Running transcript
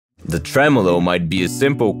The tremolo might be a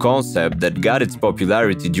simple concept that got its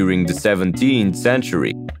popularity during the 17th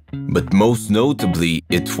century, but most notably,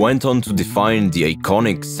 it went on to define the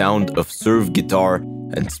iconic sound of surf guitar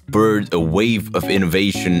and spurred a wave of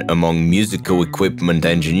innovation among musical equipment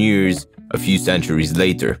engineers a few centuries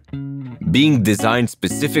later. Being designed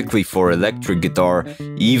specifically for electric guitar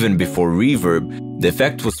even before reverb, the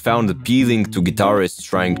effect was found appealing to guitarists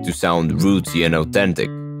trying to sound rootsy and authentic.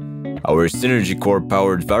 Our Synergy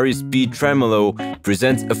Core-powered Vari-Speed Tremolo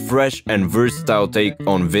presents a fresh and versatile take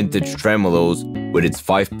on vintage tremolos with its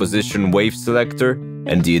 5-position wave selector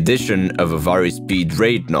and the addition of a Vari-Speed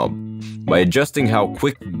rate knob. By adjusting how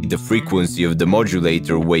quickly the frequency of the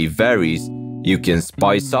modulator wave varies, you can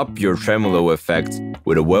spice up your tremolo effect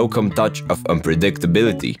with a welcome touch of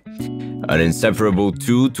unpredictability. An inseparable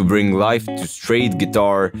tool to bring life to straight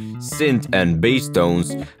guitar, synth and bass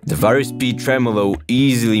tones, the Vari-Speed Tremolo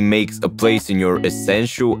easily makes a place in your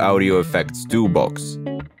essential audio effects toolbox.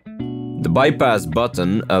 The bypass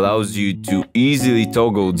button allows you to easily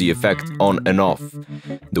toggle the effect on and off.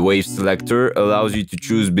 The wave selector allows you to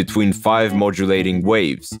choose between 5 modulating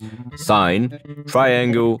waves: sine,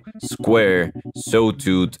 triangle, square,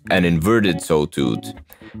 sawtooth, and inverted sawtooth.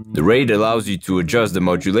 The rate allows you to adjust the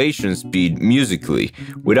modulation speed musically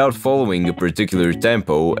without following a particular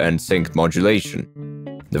tempo and synced modulation.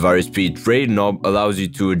 The Vari-Speed rate knob allows you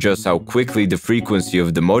to adjust how quickly the frequency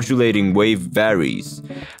of the modulating wave varies.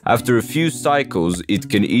 After a few cycles, it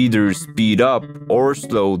can either speed up or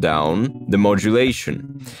slow down the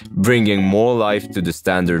modulation, bringing more life to the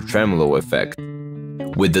standard tremolo effect.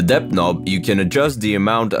 With the depth knob, you can adjust the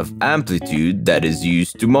amount of amplitude that is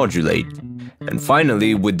used to modulate. And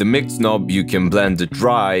finally, with the mix knob, you can blend the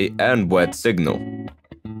dry and wet signal.